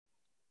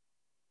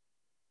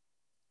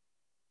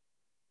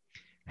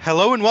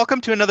Hello and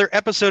welcome to another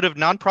episode of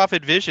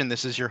Nonprofit Vision.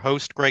 This is your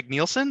host, Greg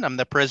Nielsen. I'm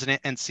the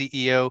president and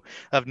CEO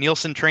of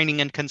Nielsen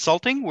Training and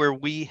Consulting, where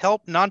we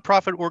help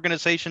nonprofit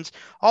organizations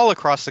all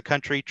across the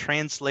country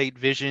translate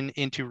vision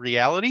into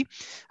reality.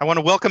 I want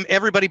to welcome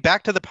everybody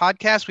back to the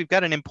podcast. We've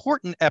got an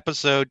important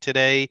episode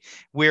today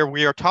where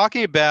we are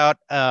talking about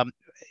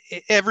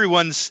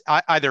everyone's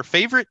either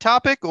favorite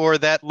topic or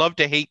that love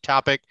to hate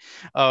topic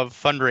of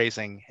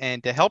fundraising.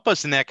 And to help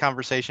us in that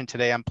conversation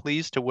today, I'm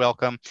pleased to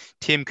welcome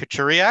Tim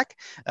Kachuriak.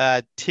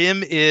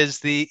 Tim is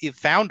the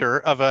founder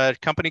of a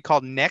company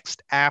called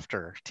Next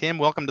After. Tim,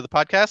 welcome to the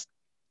podcast.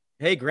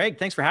 Hey, Greg,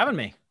 thanks for having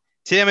me.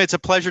 Tim, it's a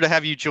pleasure to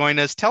have you join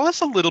us. Tell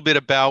us a little bit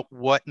about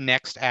what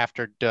Next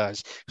After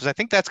does, because I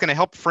think that's going to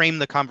help frame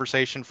the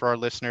conversation for our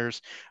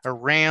listeners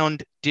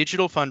around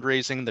digital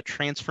fundraising, the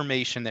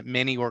transformation that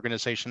many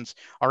organizations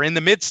are in the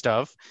midst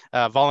of,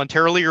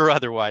 voluntarily or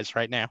otherwise,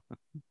 right now.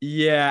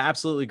 Yeah,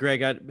 absolutely,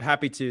 Greg. I'm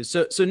happy to.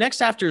 So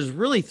Next After is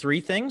really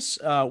three things.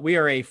 We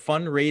are a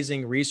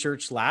fundraising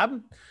research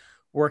lab.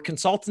 We're a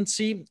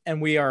consultancy and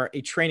we are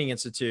a training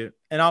institute.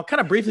 And I'll kind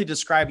of briefly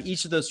describe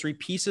each of those three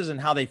pieces and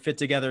how they fit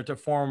together to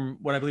form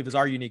what I believe is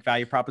our unique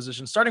value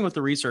proposition, starting with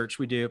the research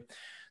we do.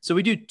 So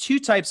we do two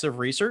types of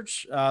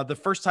research. The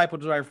first type,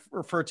 which I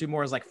refer to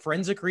more as like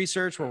forensic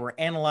research, where we're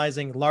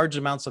analyzing large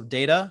amounts of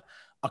data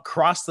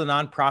across the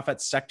nonprofit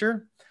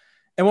sector.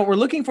 And what we're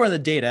looking for in the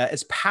data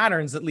is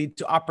patterns that lead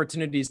to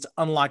opportunities to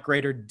unlock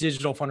greater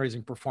digital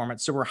fundraising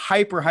performance. So we're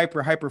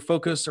hyper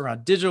focused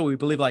around digital. We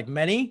believe, like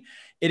many,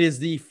 it is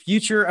the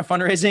future of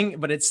fundraising,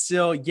 but it's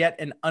still yet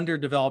an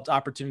underdeveloped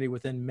opportunity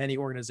within many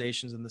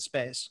organizations in the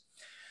space.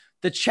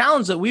 The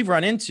challenge that we've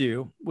run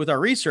into with our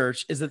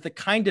research is that the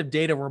kind of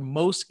data we're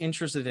most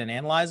interested in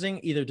analyzing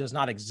either does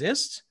not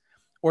exist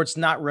or it's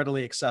not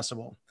readily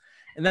accessible.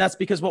 And that's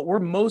because what we're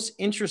most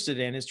interested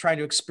in is trying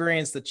to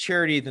experience the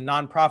charity, the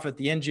nonprofit,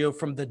 the NGO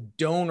from the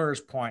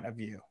donor's point of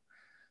view.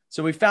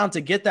 So we found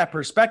to get that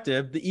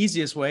perspective, the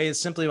easiest way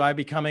is simply by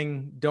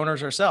becoming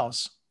donors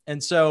ourselves.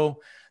 And so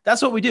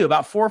that's what we do.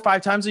 About 4 or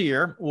 5 times a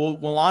year, we'll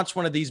launch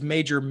one of these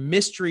major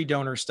mystery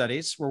donor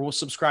studies where we'll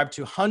subscribe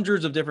to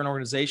hundreds of different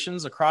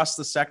organizations across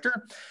the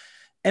sector.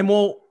 And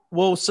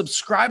we'll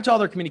subscribe to all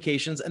their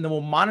communications, and then we'll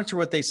monitor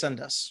what they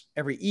send us.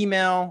 Every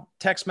email,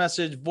 text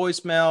message,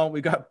 voicemail,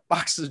 we've got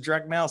boxes of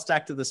direct mail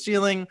stacked to the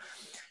ceiling.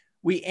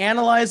 We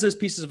analyze those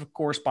pieces of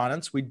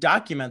correspondence, we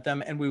document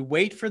them, and we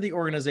wait for the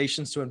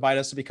organizations to invite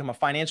us to become a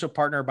financial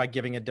partner by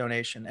giving a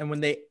donation. And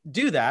when they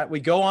do that, we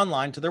go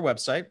online to their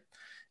website,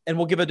 and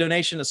we'll give a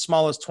donation as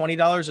small as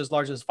 $20, as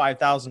large as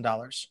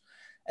 $5,000.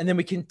 And then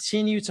we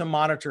continue to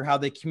monitor how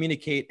they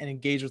communicate and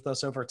engage with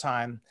us over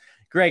time.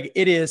 Greg,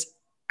 it is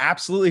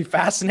absolutely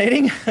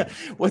fascinating.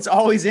 What's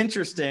always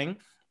interesting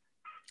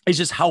is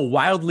just how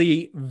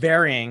wildly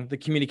varying the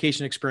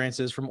communication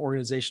experience is from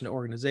organization to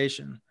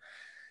organization.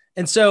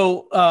 And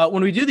so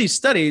when we do these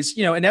studies,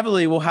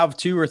 inevitably we'll have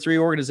 2 or 3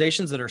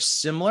 organizations that are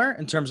similar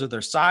in terms of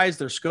their size,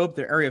 their scope,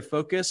 their area of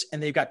focus,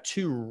 and they've got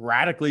 2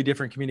 radically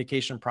different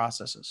communication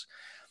processes.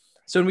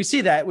 So when we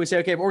see that, we say,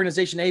 okay, if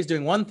organization A is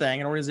doing one thing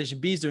and organization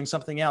B is doing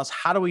something else,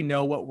 how do we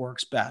know what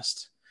works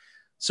best?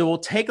 So we'll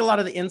take a lot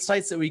of the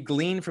insights that we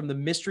glean from the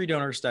mystery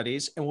donor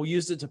studies, and we'll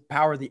use it to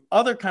power the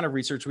other kind of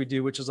research we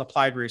do, which is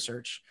applied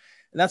research.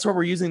 And that's where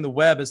we're using the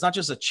web as not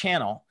just a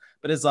channel,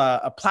 but as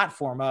a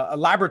platform, a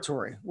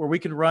laboratory where we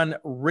can run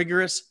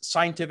rigorous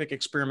scientific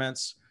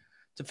experiments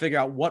to figure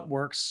out what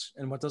works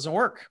and what doesn't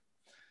work.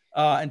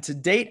 And to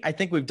date, I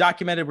think we've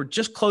documented, we're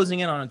just closing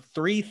in on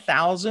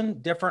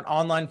 3,000 different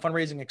online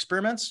fundraising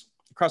experiments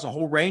across a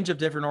whole range of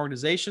different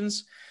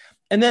organizations.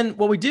 And then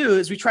what we do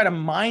is we try to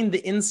mine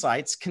the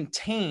insights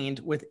contained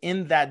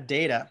within that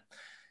data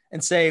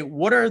and say,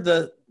 what are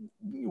the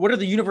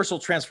universal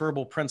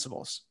transferable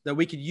principles that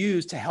we could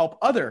use to help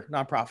other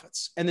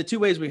nonprofits? And the 2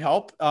 ways we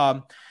help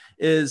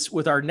is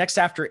with our Next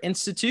After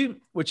Institute,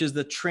 which is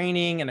the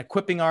training and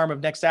equipping arm of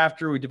Next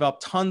After. We develop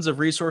tons of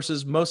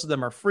resources. Most of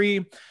them are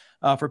free.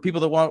 For people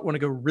that want to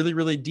go really,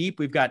 really deep,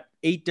 we've got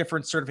 8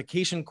 different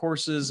certification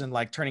courses and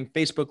like turning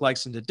Facebook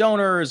likes into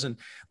donors and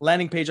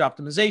landing page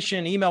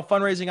optimization, email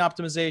fundraising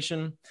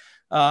optimization.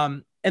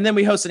 And then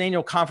we host an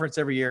annual conference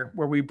every year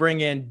where we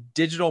bring in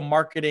digital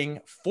marketing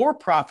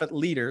for-profit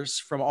leaders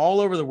from all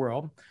over the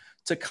world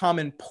to come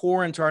and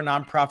pour into our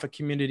nonprofit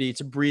community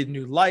to breathe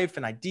new life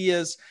and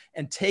ideas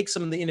and take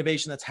some of the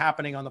innovation that's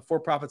happening on the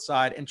for-profit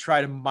side and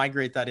try to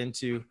migrate that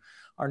into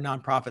our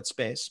nonprofit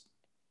space.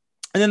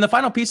 And then the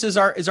final piece is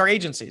our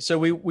agency. So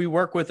we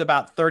work with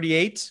about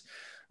 38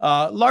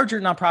 larger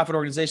nonprofit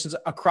organizations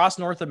across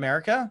North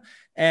America.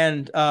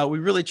 And we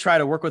really try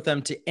to work with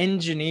them to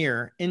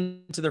engineer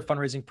into their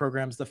fundraising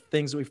programs the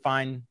things that we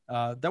find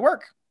that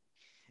work.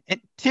 And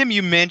Tim,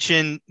 you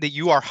mentioned that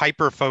you are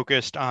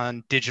hyper-focused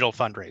on digital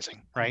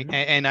fundraising, right? Mm-hmm.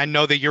 And I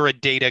know that you're a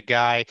data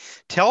guy.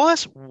 Tell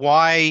us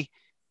why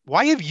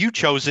have you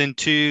chosen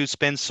to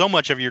spend so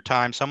much of your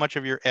time, so much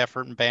of your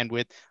effort and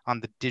bandwidth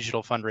on the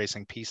digital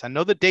fundraising piece? I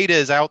know the data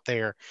is out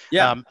there.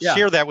 Yeah.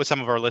 Share that with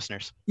some of our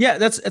listeners. Yeah,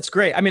 that's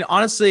great. I mean,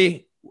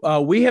 honestly,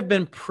 we have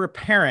been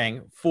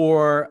preparing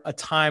for a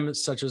time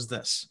such as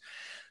this.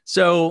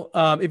 So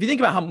if you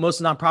think about how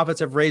most nonprofits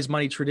have raised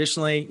money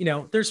traditionally,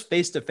 there's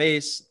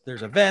face-to-face,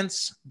 there's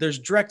events, there's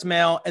direct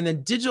mail, and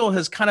then digital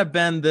has kind of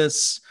been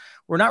this,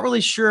 we're not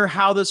really sure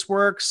how this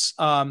works.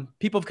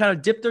 People have kind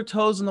of dipped their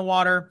toes in the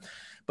water,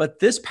 but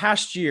this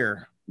past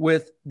year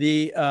with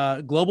the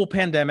global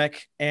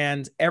pandemic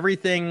and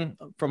everything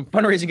from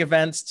fundraising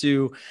events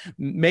to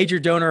major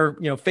donor,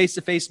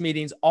 face-to-face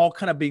meetings, all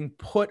kind of being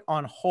put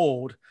on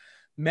hold,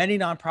 many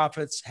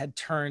nonprofits had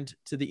turned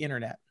to the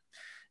internet.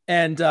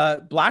 And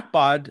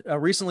Blackbaud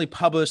recently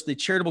published the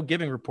Charitable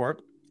Giving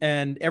Report.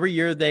 And every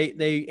year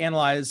they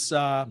analyze,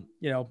 I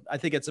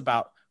think it's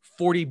about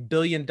 $40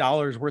 billion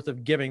worth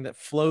of giving that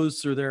flows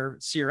through their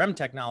CRM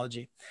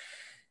technology.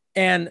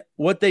 And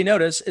what they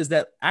notice is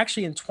that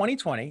actually in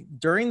 2020,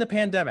 during the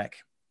pandemic,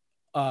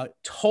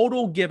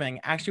 total giving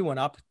actually went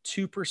up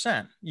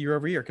 2% year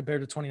over year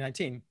compared to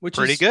 2019, which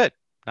pretty is good.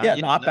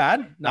 Not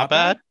bad. Not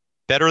bad.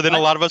 Better than a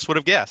lot of us would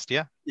have guessed.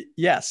 Yeah.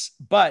 Yes.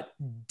 But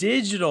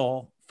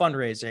digital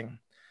fundraising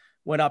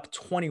went up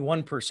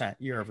 21%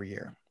 year over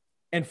year.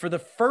 And for the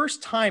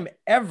first time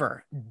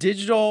ever,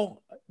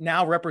 digital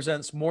now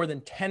represents more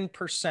than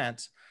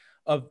 10%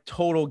 of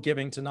total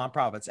giving to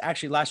nonprofits.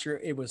 Actually, last year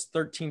it was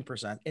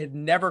 13%. It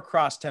never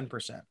crossed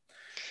 10%.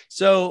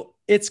 So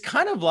it's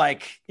kind of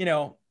like,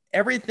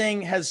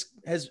 everything has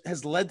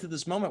led to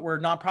this moment where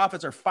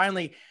nonprofits are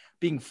finally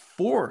being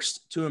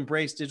forced to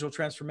embrace digital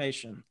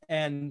transformation.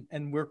 And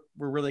we're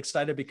really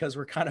excited because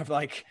we're kind of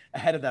like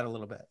ahead of that a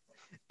little bit.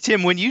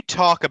 Tim, when you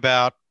talk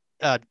about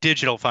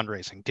digital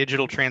fundraising,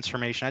 digital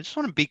transformation, I just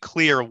want to be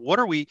clear, what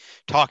are we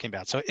talking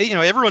about? So,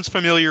 everyone's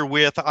familiar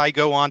with, I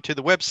go onto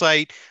the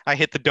website, I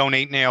hit the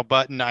donate now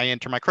button, I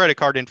enter my credit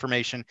card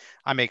information,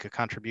 I make a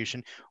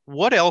contribution.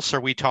 What else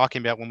are we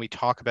talking about when we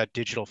talk about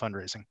digital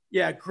fundraising?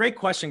 Yeah, great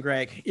question,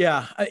 Greg.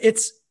 Yeah,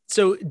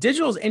 so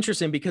digital is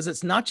interesting because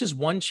it's not just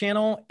one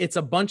channel, it's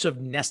a bunch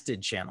of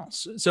nested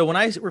channels. So when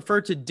I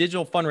refer to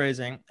digital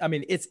fundraising, I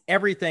mean, it's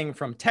everything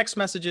from text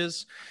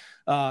messages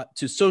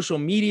to social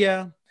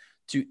media,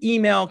 to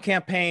email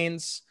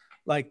campaigns,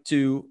 like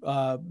to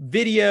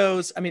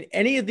videos. I mean,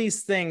 any of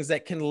these things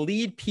that can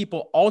lead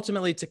people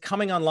ultimately to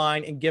coming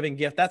online and giving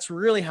gift. That's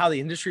really how the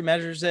industry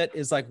measures it,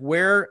 is like,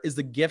 where is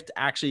the gift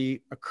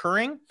actually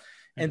occurring?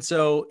 And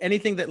so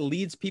anything that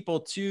leads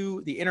people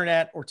to the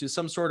internet or to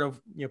some sort of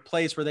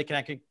place where they can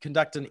actually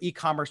conduct an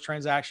e-commerce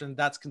transaction,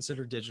 that's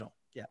considered digital.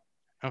 Yeah.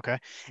 Okay.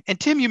 And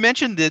Tim, you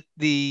mentioned that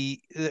the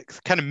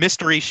kind of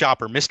mystery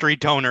shopper, mystery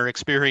donor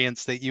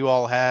experience that you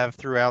all have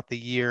throughout the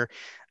year.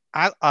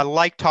 I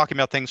like talking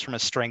about things from a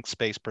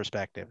strengths-based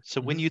perspective.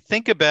 So when you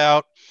think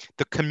about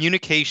the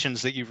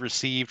communications that you've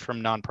received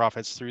from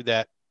nonprofits through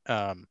that,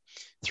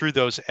 through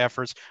those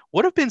efforts,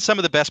 what have been some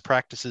of the best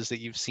practices that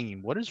you've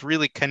seen? What has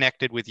really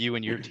connected with you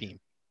and your team?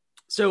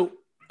 So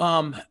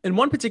in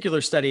one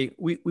particular study,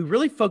 we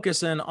really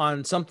focus in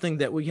on something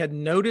that we had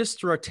noticed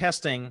through our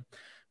testing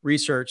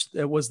research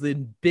that was the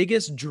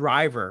biggest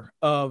driver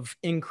of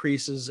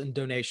increases in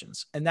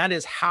donations. And that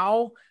is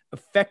how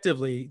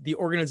effectively the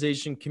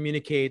organization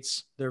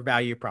communicates their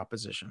value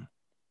proposition.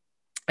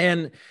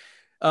 And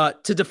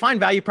to define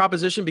value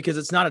proposition, because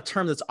it's not a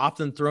term that's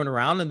often thrown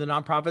around in the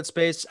nonprofit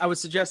space, I would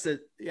suggest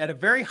that at a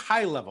very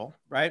high level,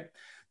 right,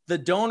 the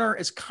donor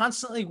is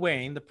constantly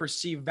weighing the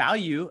perceived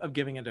value of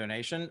giving a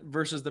donation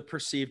versus the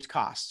perceived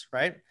cost,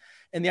 right?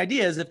 And the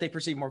idea is if they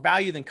perceive more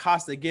value than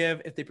cost, they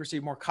give. If they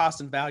perceive more cost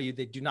than value,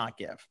 they do not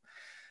give.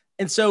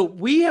 And so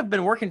we have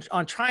been working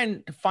on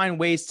trying to find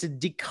ways to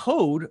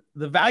decode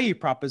the value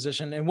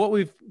proposition. And what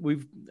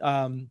we've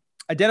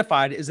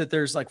identified is that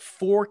there's like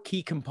 4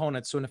 key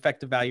components to an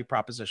effective value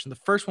proposition. The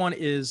first one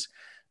is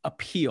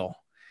appeal,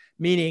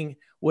 meaning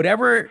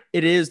whatever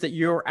it is that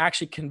you're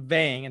actually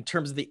conveying in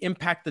terms of the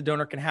impact the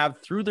donor can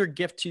have through their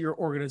gift to your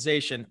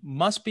organization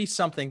must be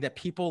something that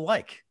people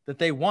like, that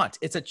they want.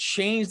 It's a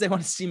change they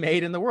want to see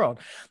made in the world.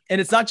 And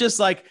it's not just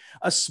like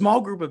a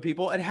small group of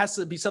people. It has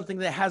to be something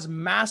that has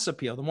mass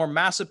appeal. The more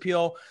mass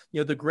appeal,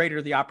 the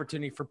greater the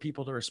opportunity for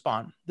people to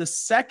respond. The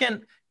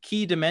second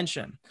key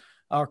dimension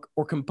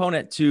or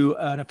component to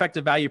an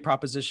effective value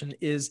proposition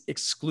is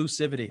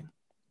exclusivity,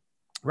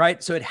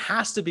 right? So it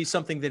has to be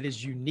something that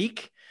is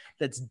unique,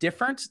 that's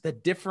different,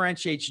 that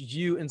differentiates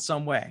you in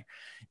some way.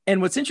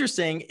 And what's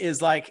interesting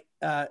is like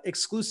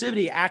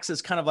exclusivity acts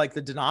as kind of like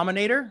the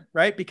denominator,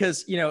 right?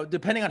 Because,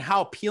 depending on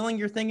how appealing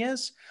your thing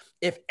is,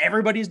 if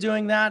everybody's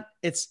doing that,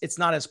 it's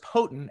not as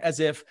potent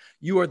as if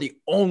you are the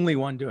only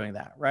one doing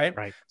that, right?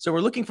 Right. So we're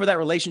looking for that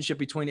relationship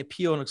between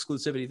appeal and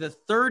exclusivity. The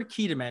third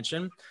key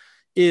dimension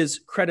is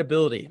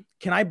credibility.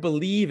 Can I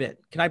believe it?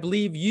 Can I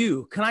believe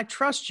you? Can I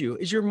trust you?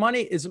 Is your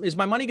money, is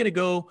my money going to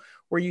go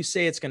where you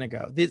say it's going to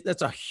go?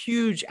 That's a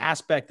huge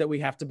aspect that we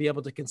have to be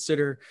able to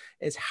consider,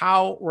 is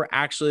how we're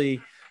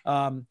actually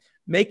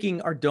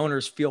making our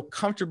donors feel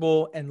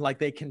comfortable and like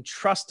they can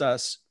trust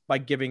us by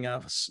giving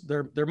us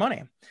their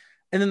money.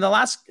 And then the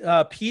last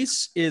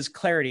piece is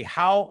clarity.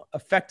 How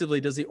effectively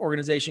does the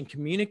organization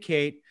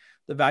communicate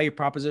the value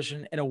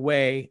proposition in a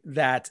way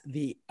that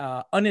the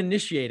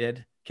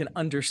uninitiated can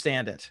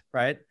understand it,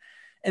 right?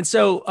 And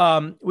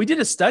so we did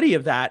a study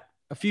of that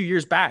a few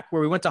years back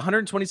where we went to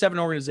 127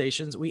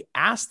 organizations. We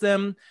asked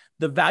them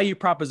the value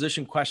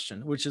proposition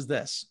question, which is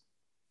this: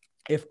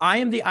 if I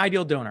am the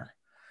ideal donor,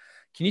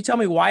 can you tell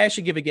me why I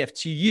should give a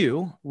gift to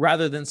you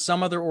rather than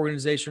some other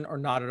organization or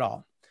not at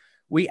all?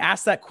 We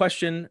asked that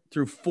question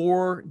through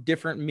 4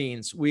 different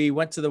means. We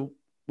went to the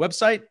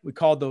website. We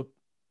called the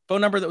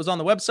phone number that was on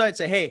the website,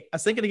 say, hey, I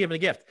was thinking of giving a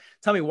gift.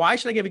 Tell me, why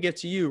should I give a gift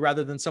to you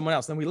rather than someone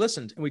else? Then we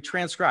listened and we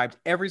transcribed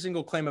every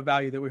single claim of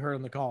value that we heard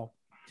on the call.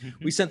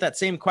 We sent that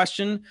same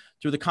question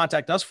through the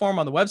contact us form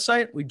on the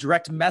website. We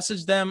direct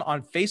messaged them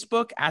on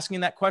Facebook asking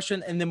that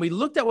question. And then we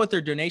looked at what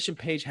their donation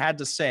page had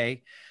to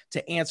say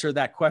to answer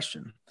that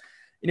question.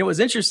 It was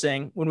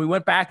interesting when we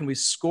went back and we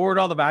scored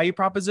all the value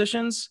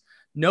propositions.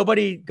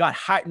 Nobody got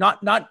high,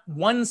 not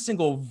one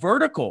single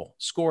vertical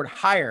scored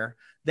higher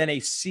than a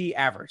C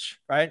average,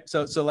 right?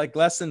 So like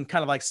less than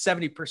kind of like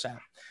 70%.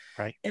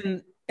 Right.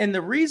 And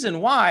the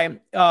reason why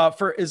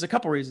is a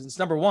couple reasons.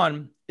 Number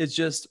one is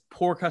just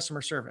poor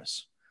customer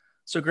service.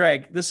 So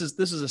Greg, this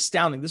is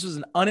astounding. This was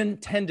an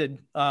unintended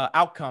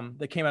outcome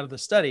that came out of the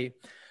study,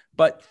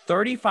 but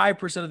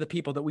 35% of the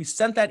people that we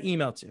sent that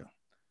email to,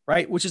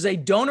 right, which is a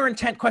donor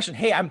intent question.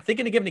 Hey, I'm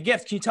thinking of giving a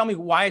gift. Can you tell me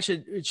why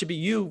it should be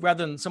you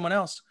rather than someone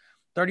else?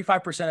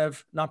 35%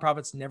 of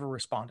nonprofits never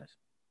responded.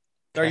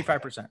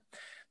 35%.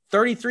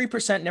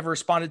 33% never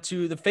responded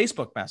to the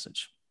Facebook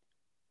message.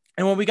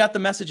 And when we got the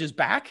messages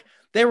back,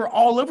 they were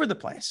all over the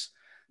place.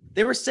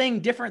 They were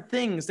saying different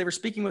things. They were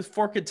speaking with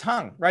forked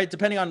tongue, right?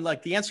 Depending on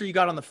like the answer you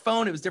got on the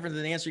phone, it was different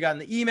than the answer you got in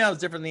the email. It was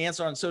different than the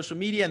answer on social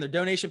media, and their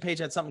donation page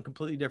had something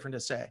completely different to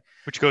say.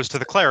 Which goes to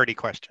the clarity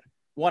question.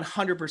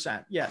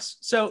 100%. Yes.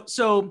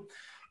 So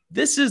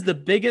this is the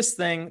biggest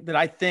thing that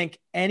I think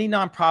any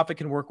nonprofit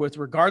can work with,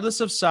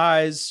 regardless of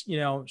size,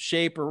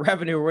 shape or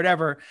revenue or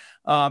whatever,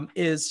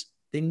 is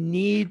they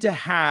need to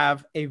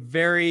have a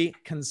very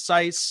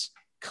concise,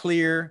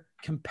 clear,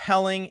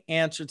 compelling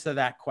answer to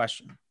that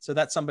question. So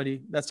that's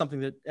something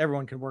that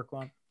everyone can work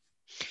on.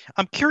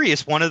 I'm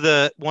curious. One of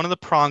the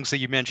prongs that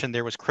you mentioned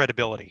there was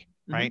credibility,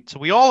 right? So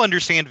we all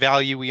understand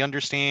value. We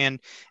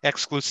understand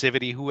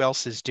exclusivity. Who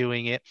else is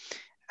doing it?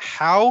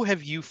 How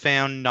have you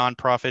found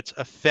nonprofits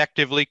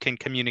effectively can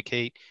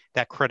communicate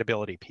that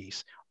credibility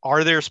piece?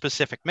 Are there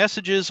specific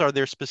messages? Are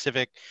there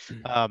specific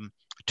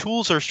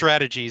tools or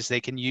strategies they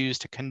can use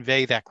to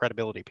convey that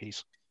credibility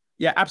piece?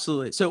 Yeah,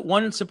 absolutely. So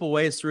one simple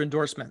way is through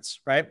endorsements,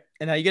 right?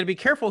 And now you got to be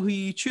careful who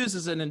you choose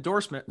as an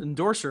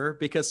endorser,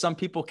 because some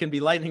people can be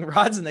lightning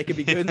rods and they can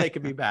be good and they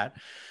can be bad.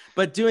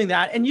 But doing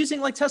that and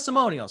using like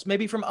testimonials,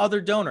 maybe from other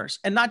donors,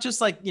 and not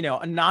just like,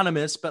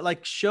 anonymous, but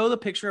like show the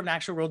picture of an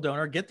actual real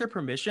donor, get their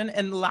permission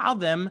and allow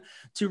them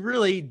to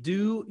really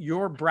do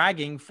your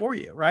bragging for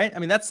you. Right. I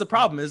mean, that's the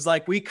problem is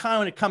like, we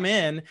kind of come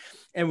in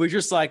and we're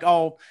just like,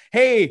 oh,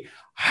 hey,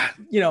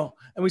 and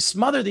we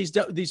smother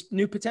these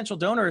new potential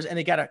donors and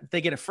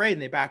they get afraid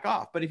and they back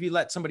off. But if you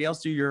let somebody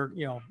else do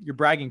your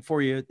bragging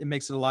for you, it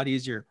makes it a lot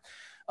easier.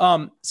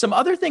 Some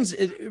other things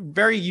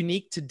very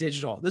unique to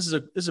digital. This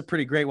is a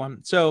pretty great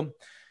one. So,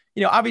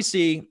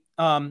 obviously,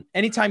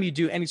 anytime you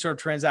do any sort of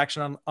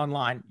transaction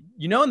online,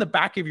 in the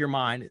back of your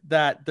mind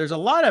that there's a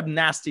lot of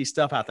nasty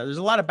stuff out there. There's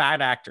a lot of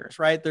bad actors,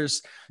 right?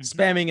 There's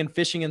spamming and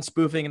phishing and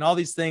spoofing and all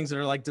these things that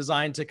are like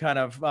designed to kind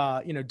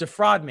of,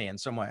 defraud me in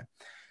some way.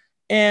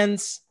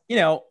 And,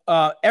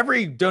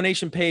 every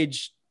donation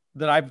page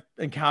that I've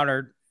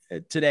encountered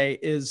today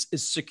is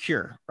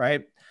secure,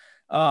 right?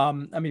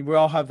 I mean, we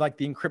all have like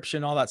the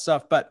encryption, all that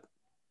stuff, but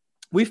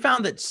we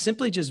found that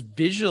simply just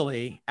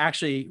visually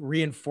actually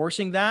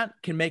reinforcing that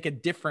can make a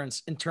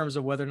difference in terms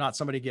of whether or not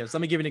somebody gives.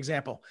 Let me give you an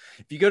example.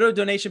 If you go to a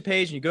donation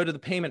page and you go to the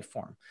payment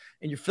form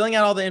and you're filling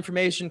out all the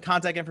information,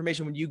 contact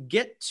information, when you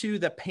get to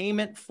the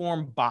payment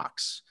form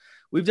box,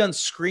 we've done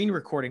screen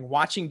recording,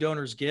 watching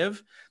donors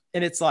give.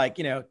 And it's like,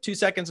 2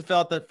 seconds to fill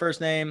out the first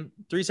name,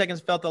 3 seconds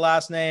to fill out the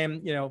last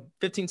name,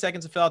 15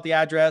 seconds to fill out the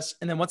address.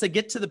 And then once they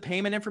get to the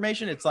payment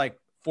information, it's like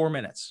 4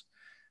 minutes,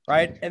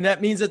 right? And that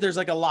means that there's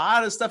like a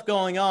lot of stuff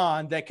going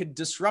on that could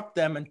disrupt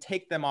them and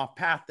take them off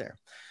path there.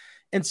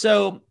 And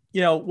so,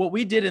 what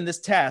we did in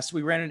this test,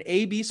 we ran an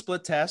A/B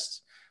split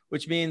test,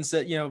 which means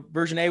that,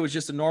 version A was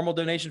just a normal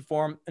donation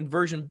form, and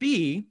version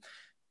B,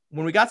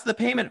 when we got to the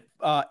payment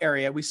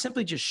area, we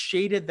simply just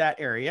shaded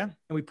that area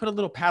and we put a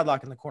little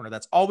padlock in the corner.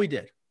 That's all we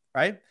did,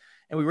 right?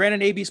 And we ran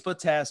an A/B split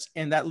test,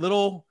 and that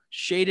little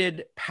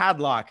shaded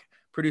padlock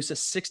produce a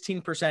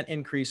 16%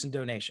 increase in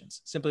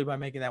donations simply by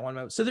making that one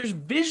move. So there's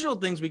visual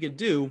things we could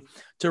do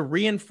to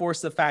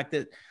reinforce the fact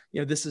that,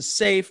 this is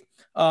safe.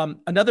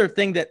 Another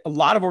thing that a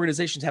lot of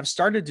organizations have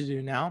started to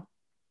do now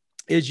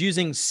is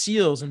using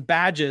seals and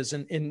badges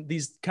and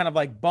these kind of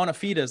like bona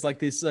fides, like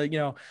these,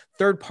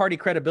 third-party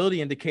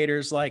credibility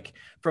indicators, like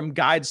from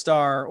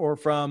GuideStar or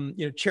from,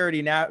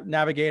 Charity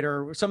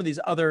Navigator, or some of these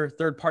other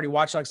third-party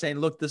watchdogs saying,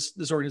 look,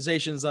 this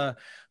organization's a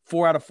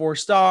 4 out of 4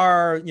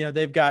 star,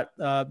 they've got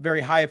a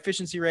very high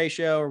efficiency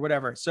ratio or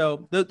whatever.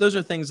 So those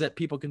are things that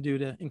people can do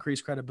to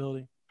increase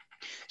credibility.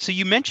 So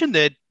you mentioned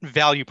that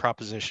value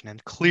proposition,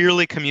 and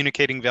clearly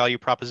communicating value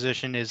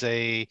proposition is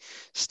a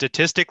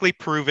statistically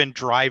proven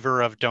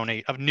driver of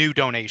new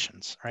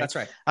donations, right? That's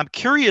right. I'm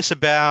curious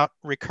about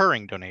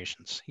recurring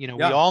donations. We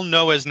Yeah. all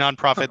know as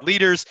nonprofit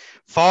leaders,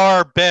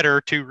 far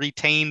better to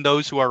retain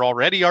those who are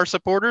already our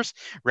supporters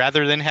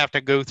rather than have to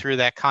go through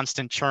that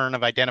constant churn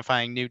of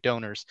identifying new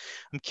donors.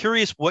 I'm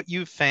curious what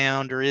you've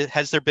found, or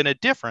has there been a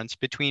difference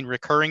between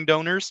recurring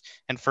donors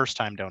and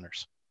first-time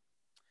donors?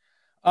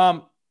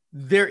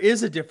 There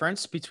is a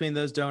difference between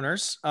those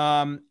donors.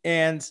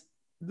 And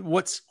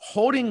what's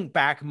holding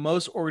back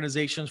most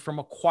organizations from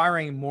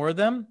acquiring more of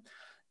them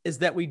is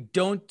that we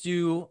don't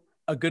do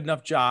a good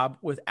enough job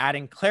with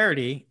adding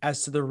clarity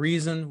as to the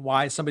reason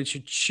why somebody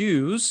should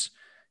choose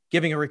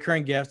giving a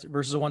recurring gift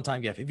versus a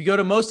one-time gift. If you go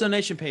to most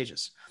donation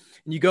pages,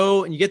 and you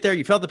go and you get there,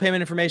 you fill out the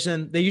payment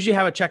information, they usually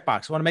have a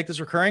checkbox. Want to make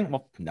this recurring?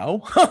 Well,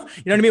 no. You know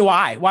what I mean?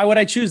 Why? Why would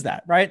I choose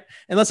that? Right?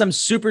 Unless I'm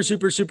super,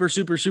 super, super,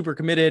 super, super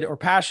committed or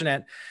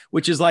passionate,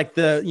 which is like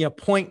the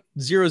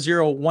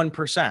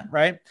 0.001%,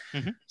 right?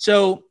 Mm-hmm.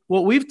 So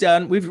what we've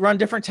done, we've run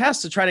different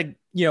tests to try to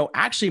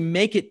actually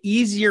make it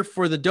easier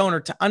for the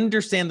donor to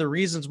understand the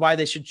reasons why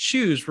they should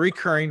choose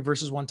recurring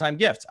versus one-time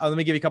gift. Let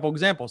me give you a couple of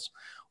examples.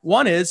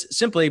 One is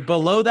simply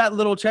below that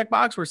little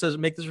checkbox where it says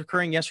make this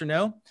recurring, yes or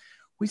no.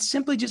 We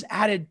simply just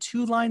added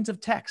 2 lines of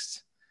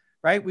text,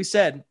 right? We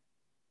said,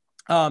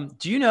 do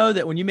you know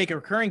that when you make a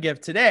recurring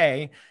gift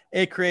today,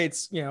 it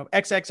creates,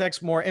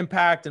 XXX more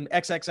impact and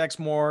XXX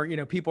more,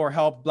 people are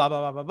helped, blah,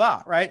 blah, blah, blah,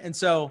 blah, right? And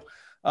so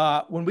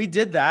when we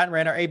did that,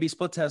 ran our A/B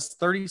split test,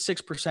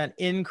 36%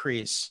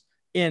 increase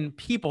in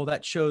people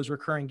that chose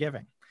recurring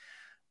giving.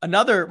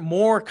 Another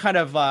more kind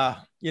of,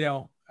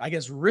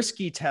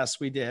 risky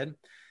test we did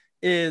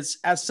is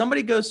as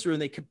somebody goes through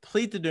and they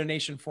complete the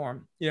donation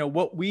form,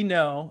 what we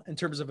know in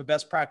terms of a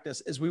best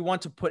practice is we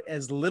want to put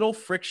as little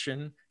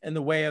friction in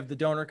the way of the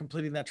donor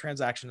completing that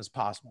transaction as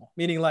possible.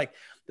 Meaning like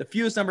the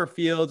fewest number of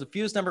fields, the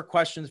fewest number of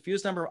questions,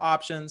 fewest number of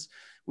options.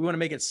 We want to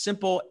make it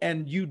simple,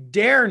 and you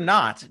dare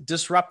not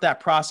disrupt that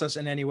process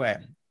in any way.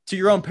 To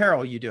your own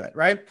peril, you do it,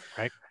 right?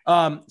 Right.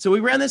 So we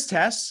ran this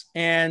test,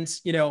 and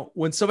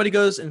when somebody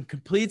goes and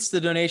completes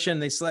the donation,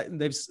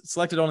 they've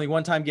selected only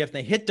one-time gift,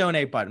 and they hit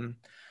donate button,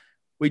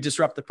 we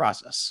disrupt the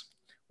process.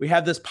 We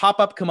have this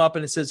pop-up come up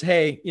and it says,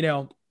 hey,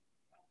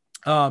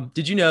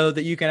 did you know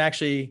that you can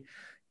actually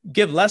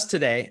give less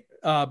today,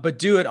 but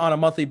do it on a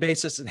monthly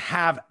basis and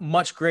have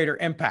much greater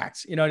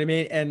impact? You know what I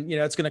mean? And,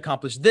 it's going to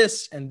accomplish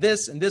this and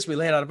this and this. We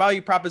laid out a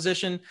value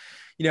proposition,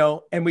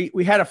 and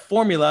we had a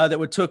formula that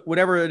would took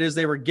whatever it is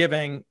they were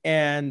giving.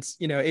 And,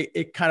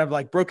 it kind of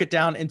like broke it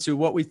down into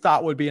what we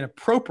thought would be an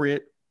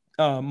appropriate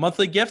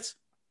monthly gift,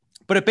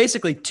 but it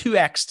basically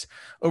 2x'd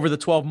over the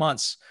 12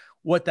 months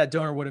what that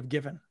donor would have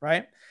given,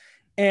 right?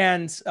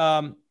 And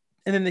then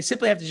they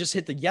simply have to just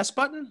hit the yes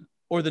button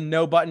or the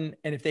no button.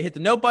 And if they hit the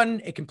no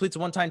button, it completes a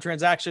one-time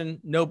transaction,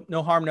 no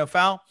harm, no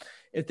foul.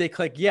 If they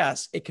click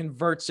yes, it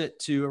converts it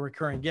to a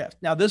recurring gift.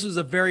 Now, this was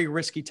a very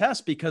risky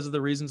test because of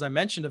the reasons I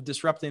mentioned of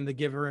disrupting the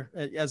giver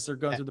as they're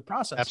going through the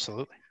process.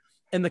 Absolutely.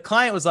 And the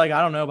client was like,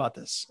 I don't know about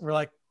this. We're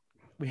like,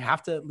 we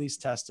have to at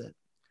least test it.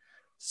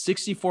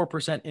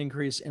 64%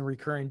 increase in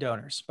recurring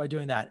donors by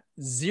doing that.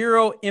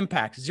 Zero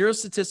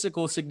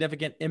statistical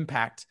significant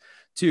impact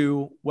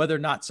to whether or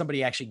not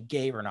somebody actually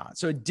gave or not.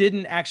 So it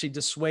didn't actually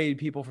dissuade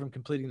people from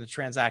completing the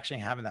transaction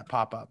and having that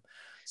pop up.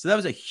 So that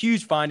was a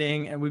huge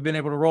finding, and we've been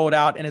able to roll it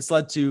out, and it's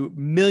led to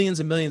millions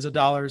and millions of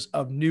dollars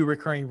of new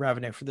recurring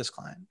revenue for this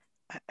client.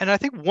 And I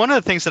think one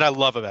of the things that I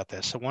love about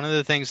this, so one of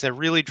the things that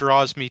really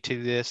draws me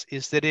to this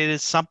is that it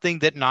is something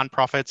that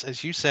nonprofits,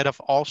 as you said, of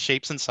all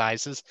shapes and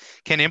sizes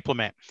can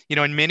implement.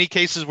 In many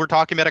cases, we're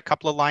talking about a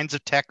couple of lines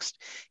of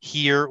text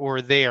here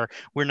or there.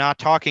 We're not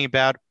talking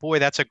about, boy,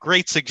 that's a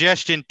great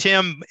suggestion,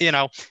 Tim,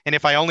 and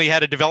if I only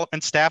had a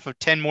development staff of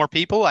 10 more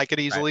people, I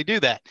could easily do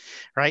that,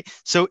 right?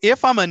 So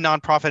if I'm a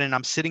nonprofit and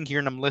I'm sitting here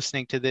and I'm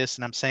listening to this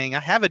and I'm saying, I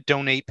have a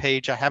donate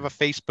page, I have a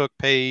Facebook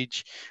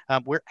page,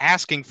 we're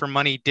asking for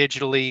money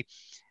digitally.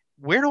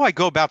 Where do I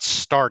go about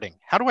starting?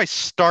 How do I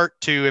start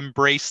to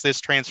embrace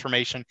this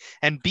transformation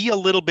and be a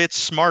little bit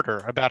smarter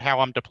about how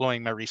I'm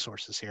deploying my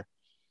resources here?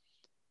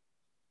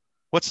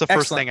 What's the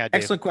first thing I do?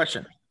 Excellent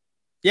question.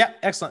 Yeah,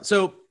 excellent.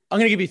 So I'm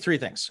going to give you 3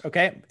 things,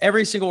 okay?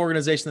 Every single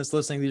organization that's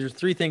listening, these are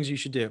 3 things you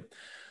should do.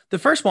 The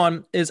first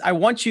one is I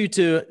want you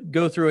to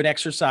go through an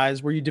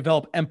exercise where you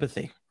develop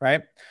empathy,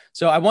 right?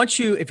 So I want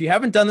you, if you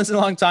haven't done this in a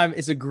long time,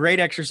 it's a great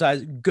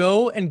exercise.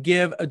 Go and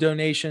give a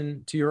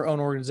donation to your own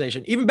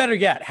organization. Even better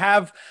yet,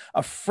 have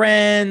a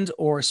friend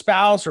or a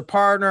spouse or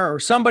partner or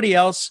somebody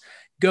else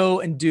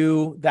go and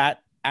do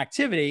that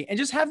activity and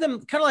just have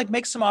them kind of like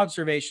make some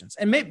observations.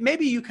 And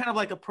maybe you kind of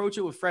like approach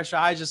it with fresh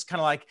eyes, just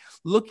kind of like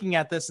looking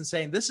at this and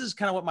saying, this is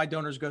kind of what my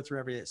donors go through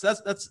every day. So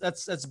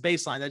that's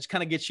baseline. That just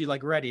kind of gets you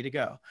like ready to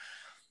go.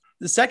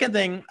 The second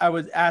thing I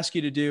would ask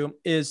you to do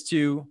is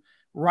to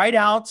write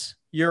out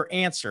your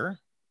answer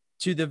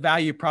to the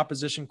value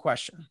proposition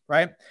question,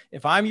 right?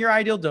 If I'm your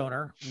ideal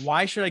donor,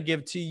 why should I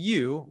give to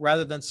you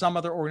rather than some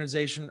other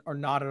organization or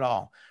not at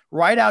all?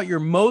 Write out your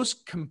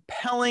most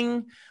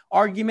compelling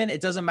argument.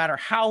 It doesn't matter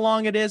how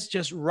long it is,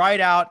 just write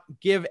out,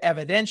 give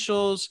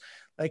evidentials,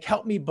 like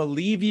help me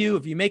believe you.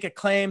 If you make a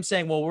claim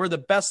saying, well, we're the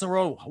best in the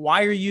world,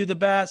 why are you the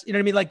best? You know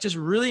what I mean? Like just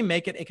really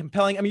make it a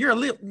compelling, I mean, you're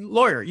a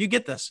lawyer, you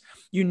get this.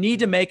 You need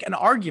to make an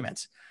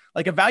argument.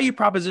 Like a value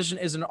proposition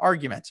is an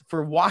argument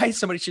for why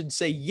somebody should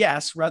say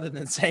yes rather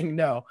than saying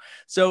no.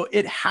 So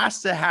it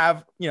has to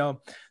have,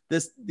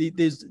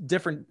 these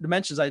different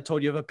dimensions I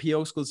told you of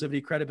appeal,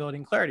 exclusivity, credibility,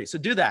 and clarity. So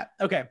do that.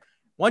 Okay.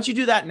 Once you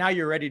do that, now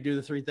you're ready to do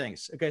the three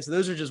things. Okay. So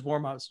those are just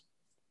warm-ups.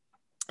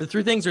 The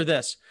three things are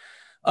this.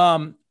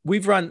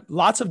 We've run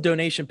lots of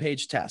donation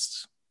page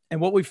tests.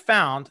 And what we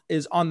found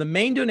is on the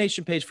main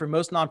donation page for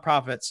most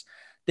nonprofits,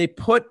 they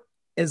put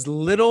as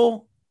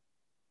little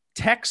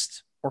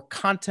text or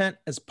content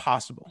as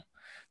possible.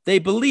 They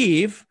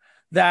believe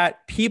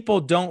that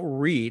people don't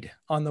read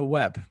on the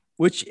web,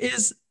 which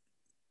is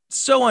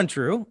so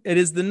untrue. It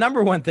is the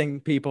number one thing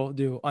people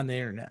do on the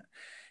internet.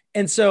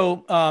 And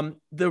so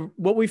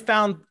what we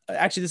found,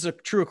 actually, this is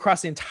true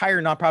across the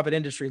entire nonprofit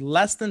industry,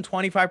 less than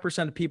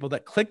 25% of people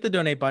that click the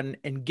donate button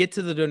and get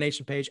to the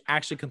donation page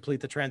actually complete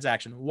the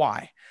transaction.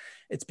 Why?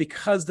 It's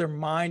because their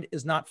mind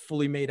is not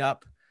fully made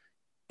up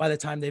by the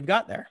time they've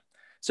got there.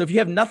 So if you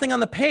have nothing on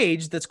the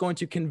page that's going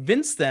to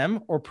convince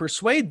them or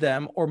persuade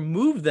them or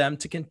move them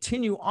to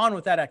continue on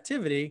with that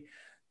activity,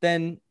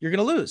 then you're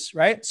going to lose,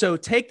 right? So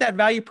take that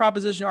value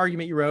proposition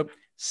argument you wrote,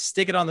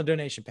 stick it on the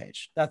donation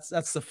page. That's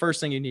the first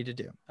thing you need to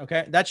do.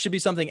 Okay. That should be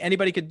something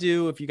anybody could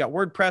do. If you got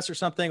WordPress or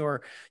something,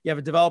 or you have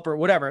a developer,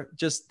 whatever,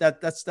 just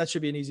that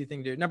should be an easy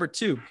thing to do. Number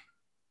two,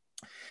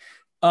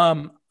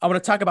 I want to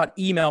talk about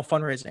email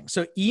fundraising.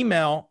 So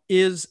email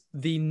is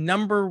the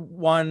number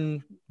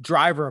one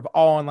driver of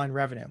all online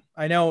revenue.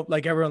 I know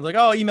like everyone's like,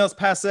 oh, email's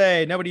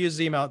passe. Nobody uses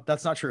email.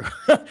 That's not true.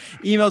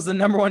 Email is the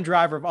number one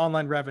driver of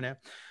online revenue.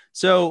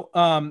 So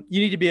you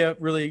need to be a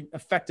really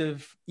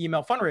effective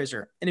email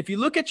fundraiser. And if you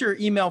look at your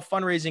email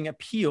fundraising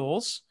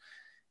appeals,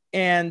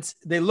 and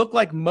they look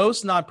like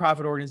most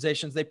nonprofit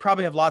organizations, they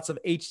probably have lots of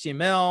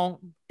HTML,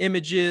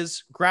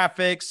 images,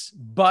 graphics,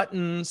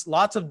 buttons,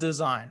 lots of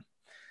design.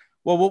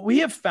 Well, what we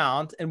have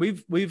found, and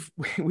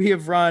we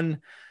have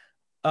run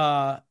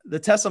the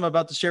tests I'm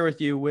about to share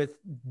with you with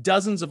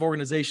dozens of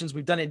organizations.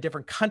 We've done it in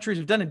different countries.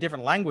 We've done it in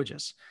different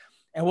languages.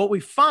 And what we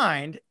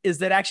find is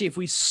that actually, if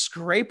we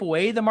scrape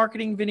away the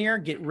marketing veneer,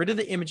 get rid of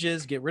the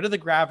images, get rid of the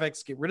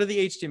graphics, get rid of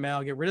the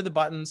HTML, get rid of the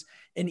buttons,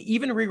 and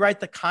even rewrite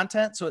the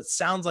content so it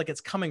sounds like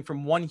it's coming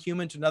from one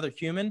human to another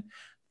human,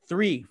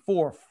 300,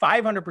 400,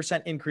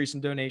 500% increase in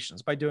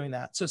donations by doing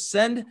that. So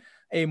send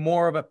a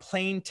more of a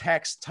plain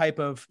text type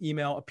of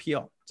email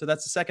appeal. So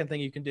that's the second thing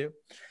you can do.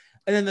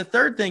 And then the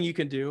third thing you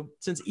can do,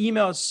 since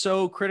email is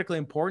so critically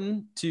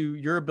important to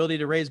your ability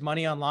to raise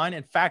money online.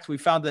 In fact, we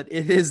found that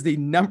it is the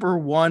number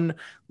one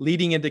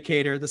leading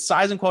indicator. The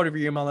size and quality of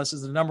your email list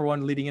is the number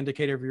one leading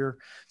indicator of your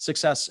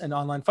success in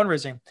online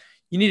fundraising.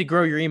 You need to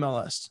grow your email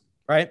list,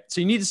 right?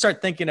 So you need to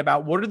start thinking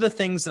about what are the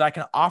things that I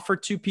can offer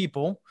to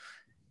people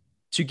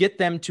to get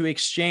them to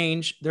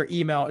exchange their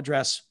email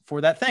address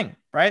for that thing,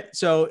 right?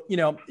 So,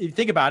 if you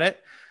think about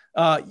it,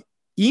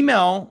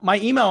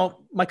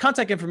 my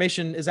contact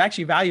information is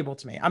actually valuable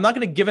to me. I'm not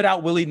going to give it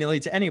out willy-nilly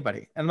to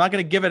anybody. I'm not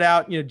going to give it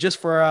out, just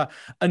for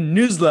a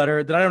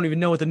newsletter that I don't even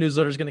know what the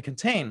newsletter is going to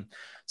contain.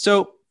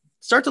 So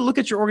start to look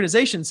at your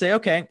organization and say,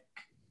 okay,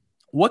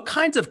 what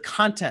kinds of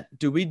content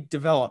do we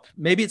develop?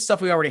 Maybe it's stuff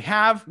we already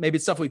have. Maybe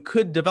it's stuff we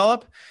could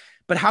develop,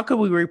 but how could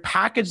we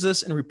repackage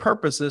this and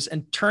repurpose this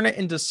and turn it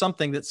into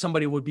something that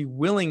somebody would be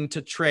willing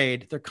to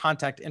trade their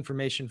contact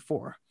information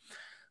for?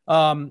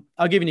 I'll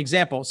give you an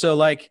example. So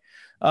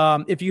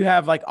if you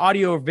have like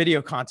audio or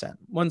video content,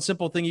 one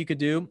simple thing you could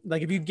do,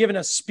 like if you've given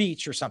a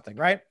speech or something,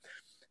 right?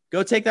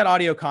 Go take that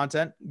audio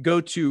content,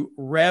 go to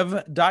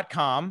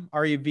rev.com,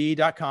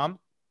 rev.com.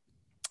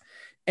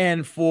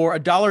 And for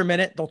 $1 a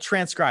minute, they'll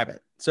transcribe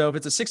it. So if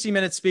it's a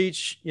 60-minute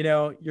speech,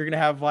 you're going to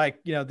have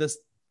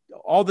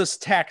all this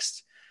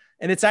text,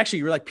 and it's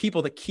actually like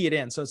people that key it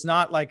in. So it's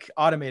not like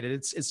automated.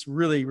 It's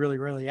really, really,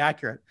 really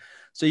accurate.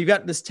 So you've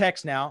got this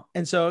text now.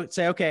 And so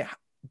say, okay,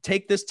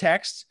 take this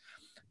text,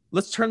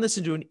 let's turn this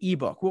into an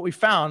ebook. What we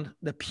found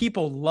that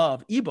people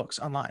love ebooks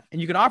online,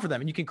 and you can offer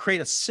them, and you can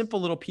create a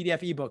simple little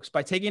PDF ebooks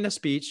by taking a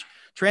speech,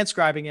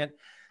 transcribing it,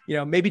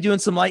 maybe doing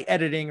some light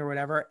editing or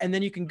whatever. And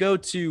then you can go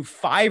to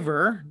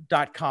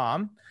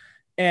fiverr.com,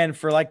 and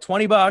for like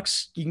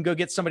 $20, you can go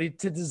get somebody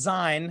to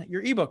design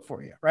your ebook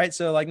for you. Right.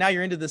 So now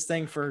you're into this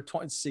thing for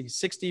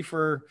 60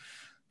 for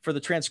the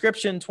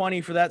transcription,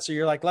 20 for that. So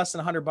you're like less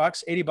than $100,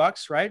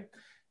 $80, right?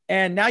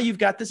 And now you've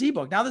got this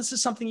ebook. Now this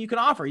is something you can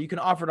offer. You can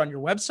offer it on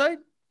your website.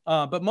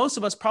 But most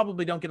of us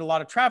probably don't get a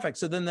lot of traffic.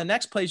 So then the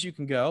next place you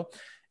can go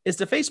is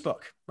to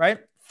Facebook, right?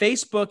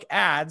 Facebook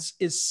ads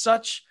is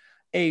such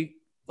a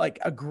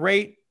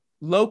great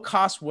low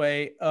cost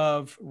way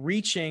of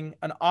reaching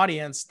an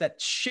audience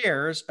that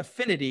shares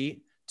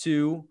affinity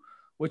to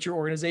what your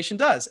organization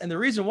does. And the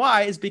reason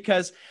why is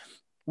because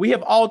we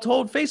have all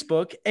told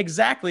Facebook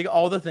exactly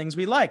all the things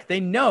we like. They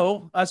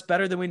know us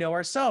better than we know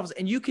ourselves.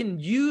 And you can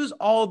use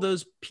all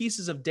those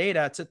pieces of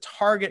data to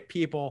target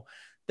people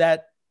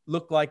that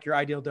look like your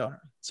ideal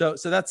donor. So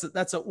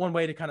that's one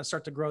way to kind of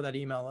start to grow that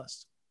email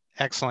list.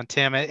 Excellent,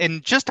 Tim.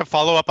 And just to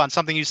follow up on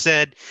something you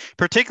said,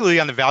 particularly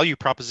on the value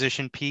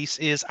proposition piece,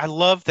 is I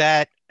love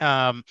that.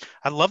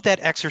 I love that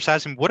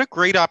exercise, and what a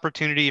great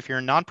opportunity if you're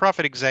a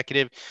nonprofit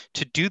executive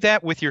to do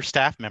that with your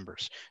staff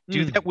members,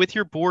 do that with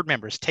your board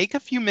members. Take a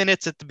few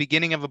minutes at the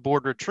beginning of a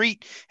board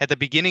retreat, at the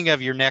beginning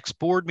of your next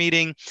board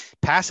meeting,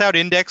 pass out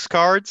index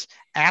cards,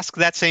 ask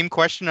that same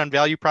question on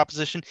value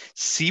proposition,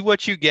 see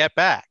what you get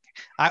back.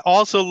 I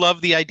also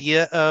love the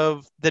idea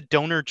of the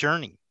donor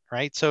journey.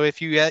 Right. So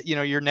if you get,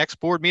 your next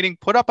board meeting,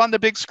 put up on the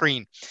big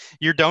screen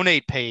your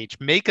donate page,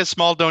 make a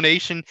small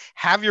donation,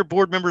 have your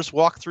board members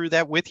walk through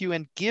that with you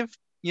and give,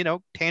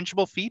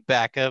 tangible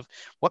feedback of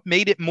what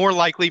made it more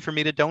likely for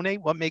me to donate,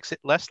 what makes it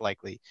less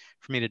likely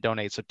for me to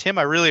donate. So Tim,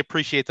 I really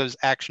appreciate those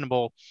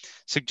actionable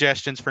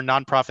suggestions for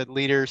nonprofit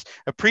leaders.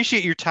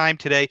 Appreciate your time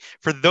today.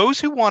 For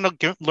those who want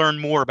to learn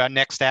more about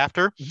Next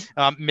After,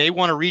 may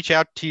want to reach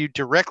out to you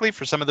directly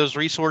for some of those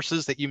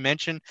resources that you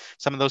mentioned,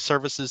 some of those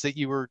services that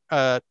you were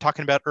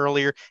talking about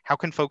earlier. How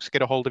can folks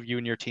get a hold of you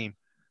and your team?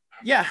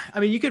 Yeah, I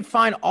mean, you can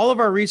find all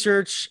of our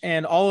research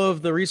and all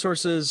of the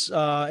resources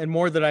and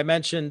more that I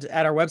mentioned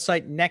at our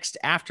website,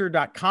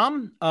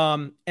 nextafter.com.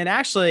 And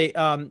actually,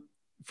 from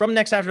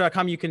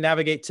nextafter.com, you can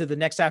navigate to the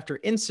Next After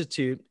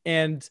Institute.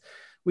 And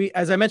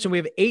as I mentioned, we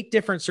have 8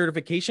 different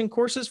certification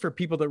courses for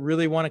people that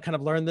really want to kind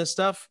of learn this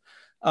stuff.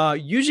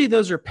 Usually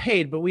those are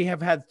paid, but we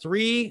have had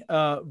 3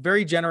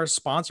 very generous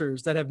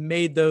sponsors that have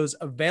made those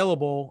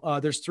available.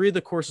 There's 3 of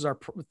the courses,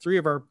 3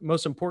 of our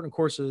most important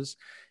courses: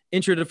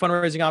 Intro to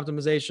Fundraising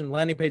Optimization,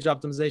 Landing Page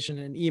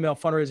Optimization, and Email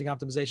Fundraising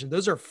Optimization.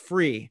 Those are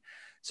free.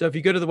 So if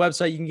you go to the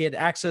website, you can get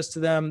access to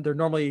them. They're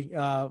normally,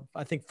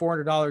 I think,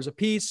 $400 a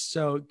piece.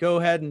 So go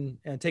ahead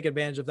and take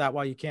advantage of that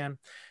while you can.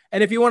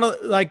 And if you want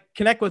to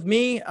connect with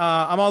me,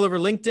 I'm all over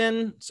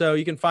LinkedIn. So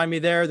you can find me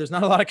there. There's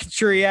not a lot of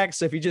Couturiac.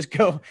 So if you just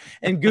go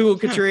and Google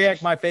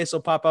Couturiac, my face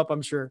will pop up,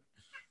 I'm sure.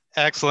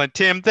 Excellent.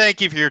 Tim,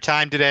 thank you for your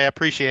time today. I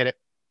appreciate it.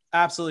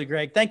 Absolutely,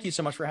 Greg. Thank you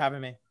so much for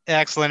having me.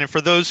 Excellent. And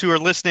for those who are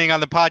listening on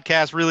the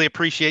podcast, really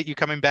appreciate you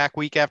coming back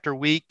week after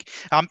week.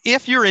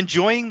 If you're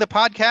enjoying the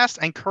podcast,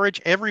 I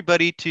encourage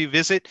everybody to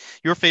visit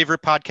your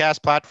favorite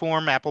podcast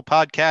platform, Apple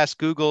Podcasts,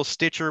 Google,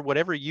 Stitcher,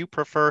 whatever you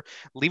prefer.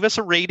 Leave us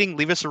a rating,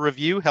 leave us a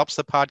review, helps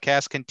the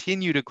podcast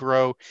continue to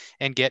grow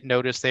and get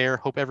noticed there.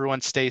 Hope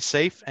everyone stays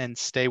safe and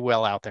stay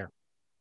well out there.